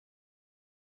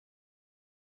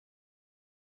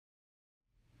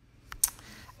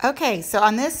Okay, so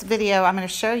on this video, I'm going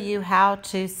to show you how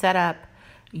to set up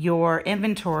your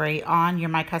inventory on your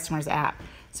My Customers app.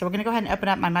 So we're going to go ahead and open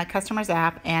up my Customers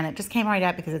app, and it just came right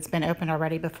up because it's been opened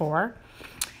already before.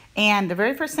 And the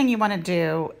very first thing you want to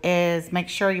do is make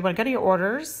sure you want to go to your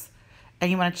orders,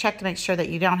 and you want to check to make sure that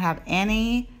you don't have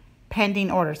any pending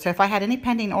orders. So if I had any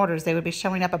pending orders, they would be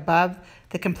showing up above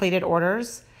the completed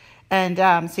orders. And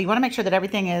so you want to make sure that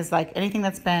everything is like anything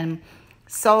that's been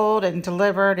sold and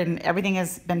delivered and everything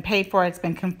has been paid for, it's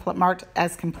been marked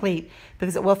as complete,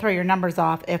 because it will throw your numbers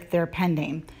off if they're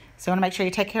pending. So I want to make sure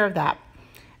you take care of that.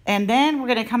 And then we're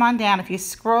going to come on down. If you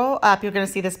scroll up, you're going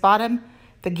to see this bottom,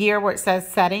 the gear where it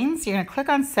says settings. You're going to click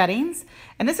on settings.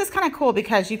 And this is kind of cool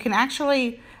because you can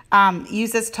actually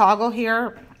use this toggle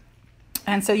here.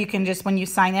 And so you can just, when you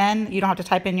sign in, you don't have to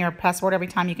type in your password every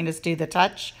time. You can just do the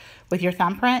touch with your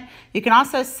thumbprint. You can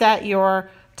also set your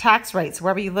tax rates.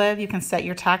 Wherever you live, you can set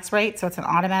your tax rate. So it's an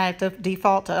automatic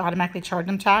default to automatically charge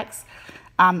them tax.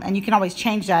 And you can always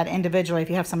change that individually if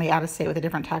you have somebody out of state with a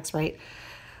different tax rate.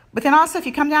 But then also, if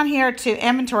you come down here to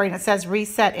inventory and it says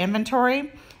reset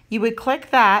inventory, you would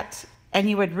click that and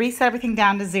you would reset everything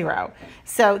down to 0.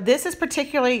 So this is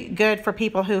particularly good for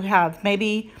people who have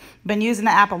maybe been using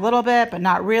the app a little bit, but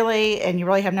not really, and you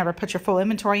really have never put your full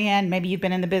inventory in. Maybe you've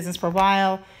been in the business for a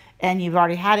while and you've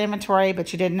already had inventory,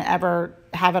 but you didn't ever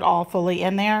have it all fully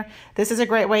in there. This is a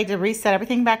great way to reset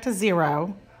everything back to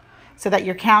 0 so that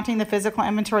you're counting the physical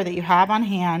inventory that you have on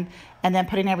hand and then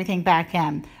putting everything back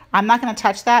in. I'm not going to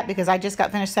touch that because I just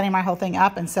got finished setting my whole thing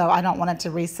up, and so I don't want it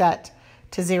to reset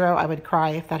to 0. I would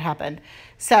cry if that happened.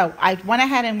 So I went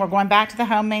ahead and we're going back to the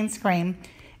home main screen.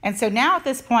 And so now at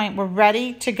this point, we're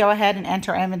ready to go ahead and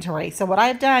enter inventory. So what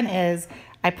I've done is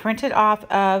I printed off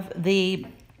of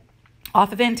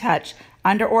InTouch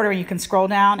under order, and you can scroll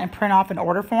down and print off an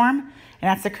order form, and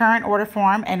that's the current order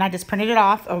form, and I just printed it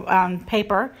off on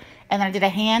paper, and then I did a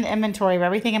hand inventory of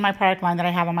everything in my product line that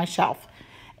I have on my shelf,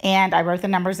 and I wrote the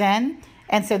numbers in.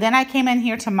 And so then I came in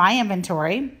here to my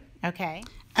inventory. Okay,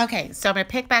 so I'm going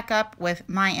to pick back up with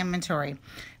my inventory.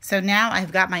 So now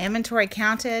I've got my inventory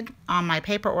counted on my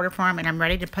paper order form, and I'm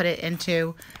ready to put it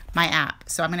into my app.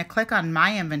 So I'm going to click on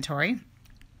my inventory.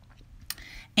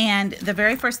 And the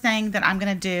very first thing that I'm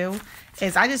going to do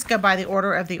is I just go by the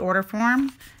order of the order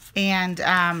form, and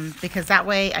because that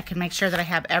way I can make sure that I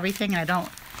have everything and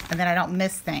then I don't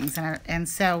miss things. And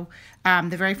so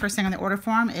the very first thing on the order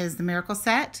form is the Miracle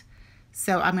Set.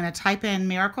 So I'm going to type in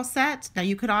Miracle Set. Now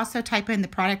you could also type in the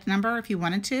product number if you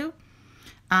wanted to,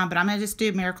 but I'm going to just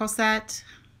do Miracle Set.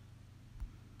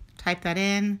 Type that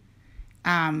in.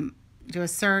 Do a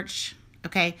search.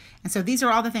 Okay, and so these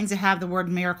are all the things that have the word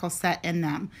Miracle Set in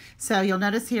them. So you'll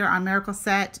notice here on Miracle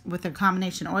Set with a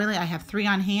combination oily, I have 3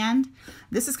 on hand.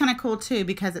 This is kind of cool too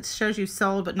because it shows you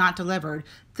sold but not delivered.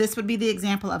 This would be the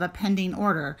example of a pending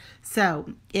order.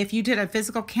 So if you did a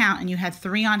physical count and you had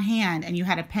 3 on hand and you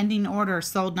had a pending order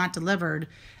sold not delivered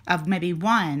of maybe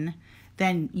 1,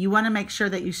 then you want to make sure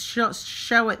that you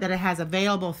show it that it has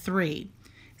available 3.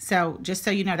 So just so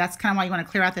you know, that's kind of why you want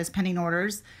to clear out those pending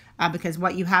orders. Because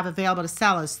what you have available to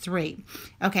sell is 3.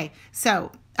 Okay,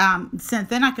 so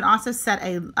then I can also set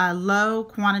a low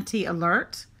quantity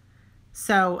alert.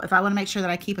 So if I want to make sure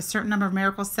that I keep a certain number of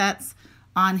Miracle Sets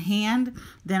on hand,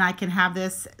 then I can have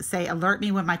this say alert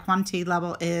me when my quantity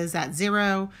level is at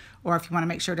 0, or if you want to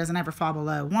make sure it doesn't ever fall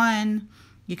below 1,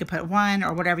 you could put 1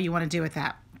 or whatever you want to do with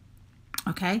that.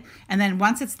 Okay, and then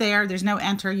once it's there, there's no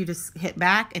enter, you just hit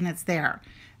back and it's there.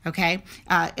 Okay,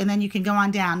 and then you can go on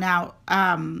down. Now,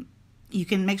 you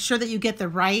can make sure that you get the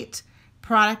right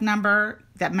product number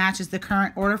that matches the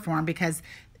current order form, because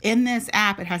in this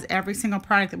app, it has every single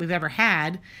product that we've ever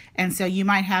had. And so you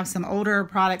might have some older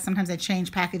products. Sometimes they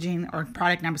change packaging or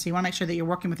product number. So you want to make sure that you're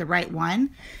working with the right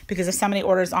one, because if somebody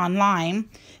orders online,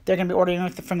 they're going to be ordering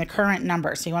from the current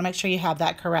number. So you want to make sure you have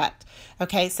that correct.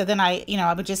 Okay, so then I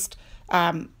would just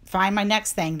find my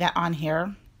next thing that on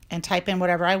here and type in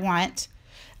whatever I want.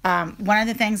 One of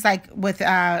the things, like with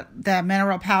the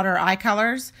mineral powder eye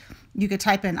colors, you could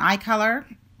type in eye color.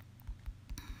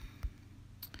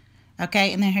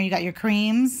 Okay, and then here you got your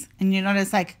creams, and you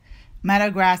notice like meadow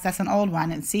grass, that's an old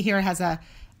one. And see here it has a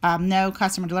no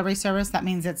customer delivery service. That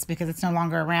means it's because it's no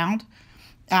longer around.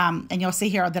 And you'll see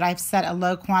here that I've set a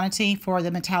low quantity for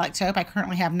the metallic taupe. I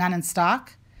currently have none in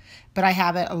stock, but I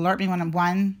have it alert me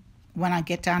when I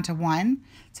get down to 1.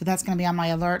 So that's going to be on my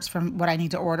alerts from what I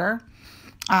need to order.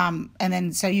 And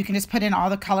then so you can just put in all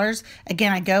the colors.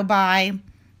 Again, I go by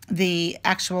the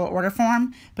actual order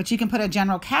form, but you can put a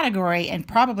general category and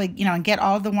probably, and get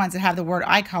all the ones that have the word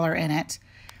eye color in it,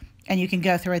 and you can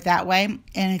go through it that way.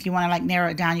 And if you want to like narrow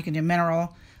it down, you can do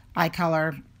mineral eye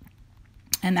color,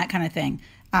 and that kind of thing.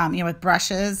 With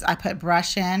brushes, I put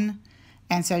brush in.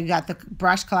 And so you got the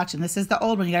brush collection. This is the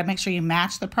old one. You got to make sure you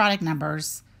match the product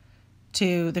numbers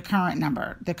to the current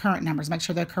numbers. Make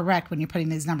sure they're correct when you're putting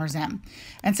these numbers in.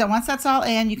 And so once that's all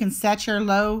in, you can set your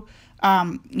low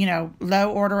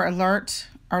order alert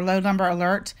or low number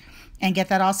alert and get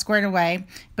that all squared away.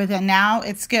 But then now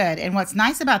it's good. And what's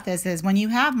nice about this is when you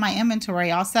have my inventory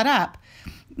all set up,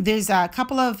 there's a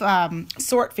couple of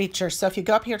sort features. So if you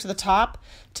go up here to the top,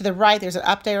 to the right, there's an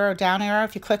up arrow, down arrow.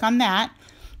 If you click on that,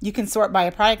 you can sort by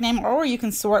a product name, or you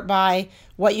can sort by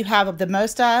what you have of the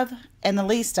most of and the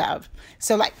least of.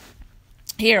 So like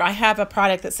here, I have a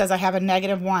product that says I have a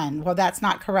 -1. Well, that's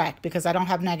not correct because I don't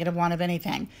have -1 of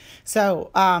anything.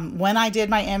 So when I did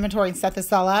my inventory and set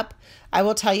this all up, I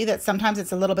will tell you that sometimes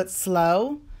it's a little bit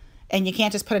slow and you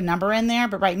can't just put a number in there.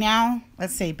 But right now,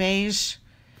 let's see, beige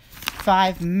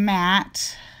 5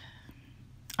 matte.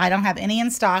 I don't have any in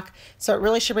stock, so it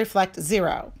really should reflect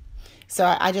 0.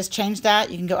 So I just changed that.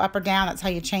 You can go up or down. That's how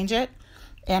you change it.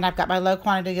 And I've got my low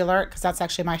quantity alert because that's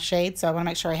actually my shade. So I want to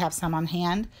make sure I have some on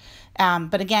hand.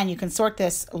 But again, you can sort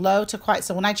this low to quite.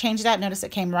 So when I changed that, notice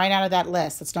it came right out of that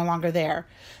list. It's no longer there.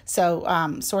 So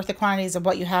sort the quantities of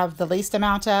what you have the least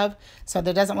amount of. So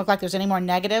there doesn't look like there's any more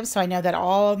negatives. So I know that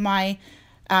all of my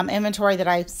inventory that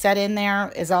I set in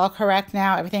there is all correct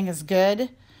now. Everything is good.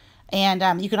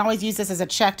 And you can always use this as a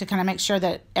check to kind of make sure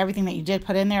that everything that you did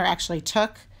put in there actually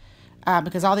took.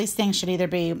 Because all these things should either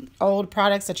be old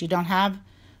products that you don't have,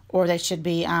 or they should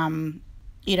be,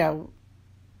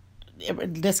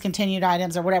 discontinued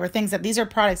items or whatever. Things that these are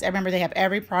products. I remember they have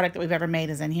every product that we've ever made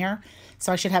is in here.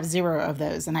 So I should have 0 of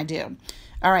those, and I do.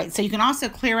 All right, so you can also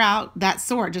clear out that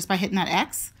sort just by hitting that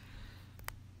X.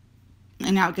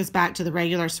 And now it goes back to the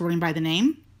regular sorting by the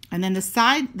name. And then the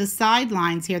side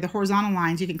lines here, the horizontal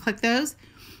lines, you can click those.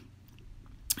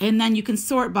 And then you can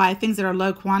sort by things that are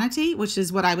low quantity, which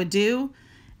is what I would do.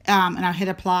 And I'll hit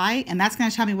apply. And that's going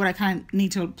to tell me what I kind of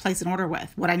need to place an order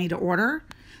with, what I need to order.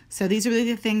 So these are really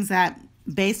the things that,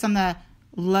 based on the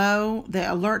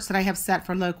alerts that I have set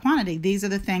for low quantity, these are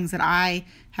the things that I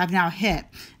have now hit.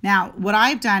 Now, what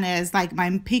I've done is, like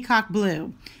my peacock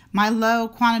blue, my low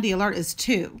quantity alert is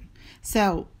 2.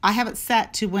 So I have it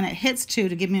set to when it hits 2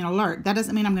 to give me an alert. That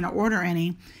doesn't mean I'm going to order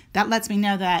any. That lets me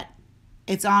know that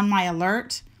it's on my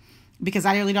alert, because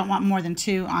I really don't want more than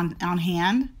 2 on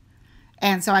hand.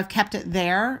 And so I've kept it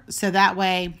there. So that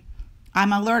way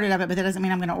I'm alerted of it, but that doesn't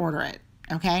mean I'm going to order it.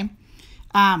 Okay.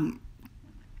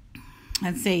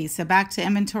 Let's see. So back to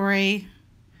inventory.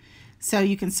 So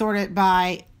you can sort it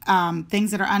by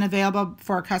things that are unavailable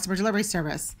for a customer delivery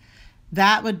service.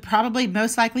 That would probably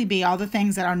most likely be all the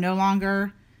things that are no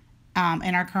longer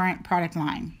in our current product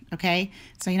line. Okay,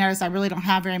 so you notice I really don't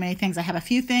have very many things. I have a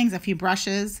few things, a few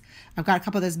brushes. I've got a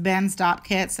couple of those Ben stop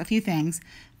kits, a few things.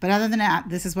 But other than that,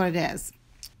 this is what it is.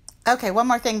 Okay, one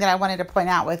more thing that I wanted to point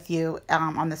out with you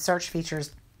on the search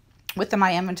features with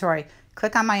my inventory.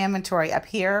 Click on my inventory up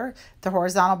here, the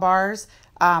horizontal bars.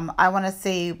 I want to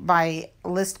see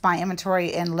list my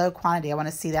inventory in low quantity. I want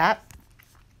to see that.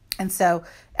 And so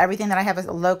everything that I have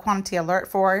a low quantity alert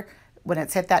for, when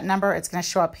it's hit that number, it's going to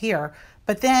show up here.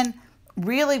 But then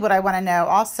really what I want to know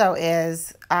also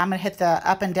is, I'm going to hit the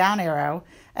up and down arrow,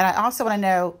 and I also want to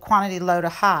know quantity low to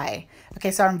high.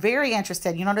 Okay, so I'm very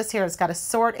interested. You notice here it's got a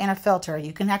sort and a filter.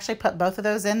 You can actually put both of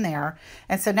those in there.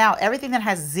 And so now everything that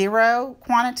has 0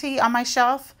 quantity on my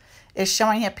shelf is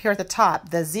showing up here at the top.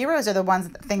 The zeros are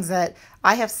the things that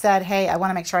I have said, hey, I want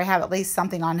to make sure I have at least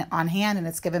something on hand, and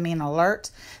it's giving me an alert.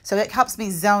 So it helps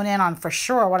me zone in on for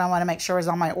sure what I want to make sure is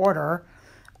on my order,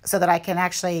 so that I can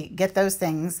actually get those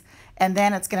things. And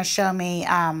then it's going to show me,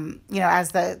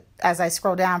 as I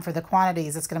scroll down for the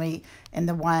quantities, it's going to be in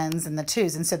the 1s and the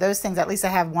 2s. And so those things, at least I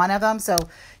have one of them. So,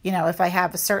 if I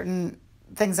have certain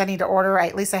things I need to order,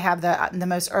 at least I have the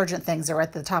most urgent things are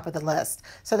at the top of the list.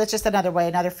 So that's just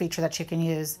another feature that you can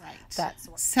use. Right.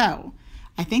 So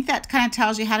I think that kind of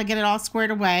tells you how to get it all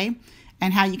squared away,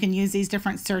 and how you can use these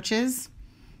different searches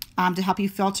to help you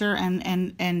filter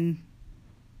and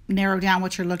narrow down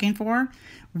what you're looking for.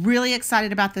 Really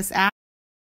excited about this app.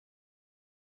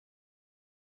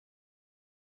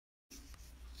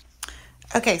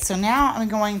 Okay, so now I'm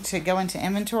going to go into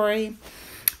inventory,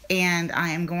 and I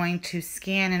am going to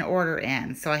scan an order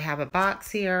in. So I have a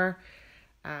box here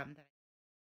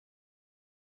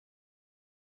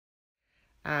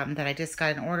that I just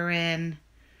got an order in.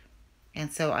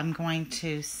 And so I'm going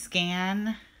to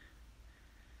scan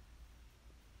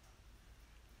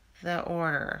the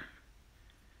order.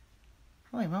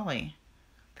 Holy moly,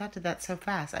 that did that so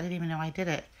fast. I didn't even know I did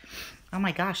it. Oh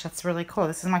my gosh, that's really cool.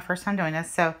 This is my first time doing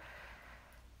this. So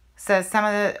So some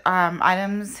of the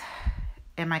items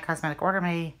in my cosmetic order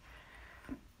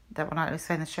that will not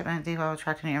expand the shipment depot will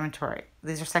track in your inventory.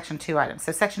 These are section 2 items.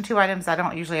 So section 2 items I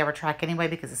don't usually ever track anyway,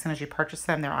 because as soon as you purchase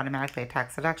them, they're automatically a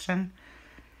tax deduction.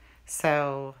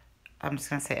 So I'm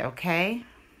just going to say okay.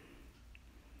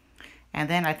 And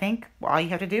then I think all you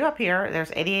have to do up here,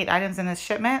 there's 88 items in this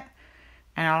shipment.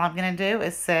 And all I'm going to do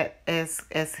is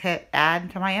hit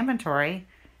add to my inventory.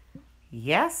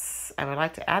 Yes, I would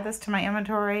like to add this to my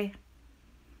inventory.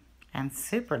 And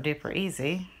super duper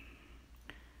easy.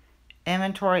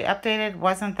 Inventory updated.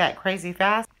 Wasn't that crazy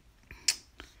fast?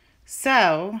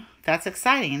 So that's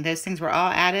exciting. Those things were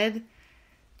all added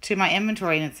to my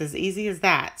inventory, and it's as easy as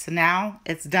that. So now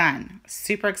it's done.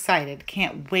 Super excited.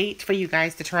 Can't wait for you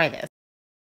guys to try this.